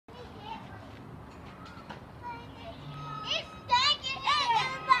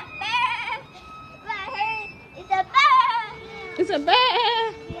a bear.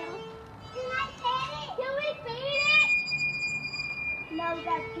 Yeah. Can I pet it? Can we feed it? No, we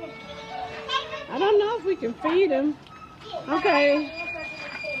gotta get it. I don't know if we can feed them. Okay.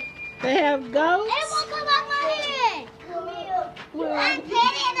 They have goats. It won't come out my head. Well, I'm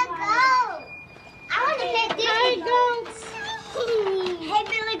petting the goat. I want to pet this hey, one. goats. Hey,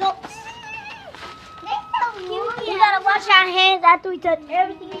 Billy goats. We gotta wash our hands after we touch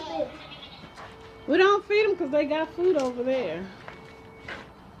everything we do. We don't feed them because they got food over there.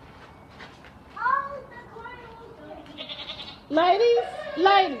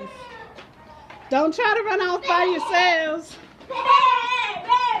 Ladies, don't try to run off by yourselves.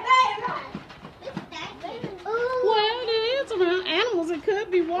 Well, it is around animals. It could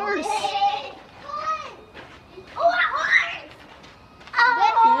be worse.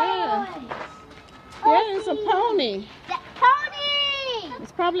 Yeah, it's a pony. Pony!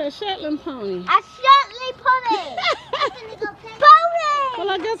 It's probably a Shetland pony. A Shetland pony! Pony! Well,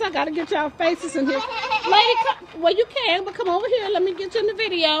 I guess I gotta get y'all faces in here. Lady, well, you can, but come over here. Let me get you in the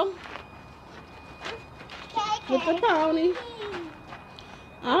video with the pony.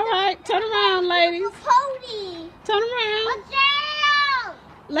 All right, turn around, ladies. Pony! Turn around. What's that?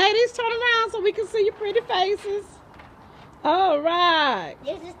 Ladies, turn around so we can see your pretty faces. All right.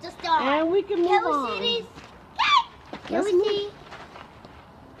 This is the start. And we can move Can we on. see these? Can Let's we move. see?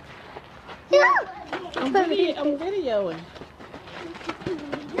 I'm videoing.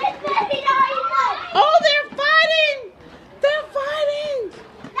 Let's baby dog. Oh, they're fighting! They're fighting!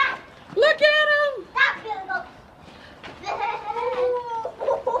 Look at them!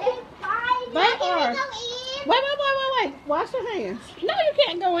 Wait. Wash your hands. No, you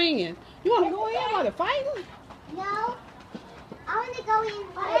can't go in. You want to go in while they're fighting? No. I want to go in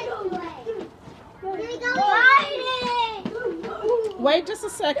anyway. Can we go in? Wait just a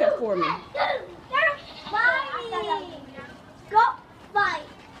second for me. Fighting. Go fight.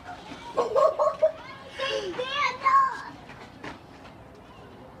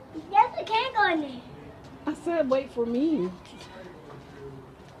 Yes, we can go in there. I said wait for me.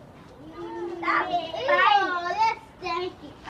 Stop it. Oh, that's stinky.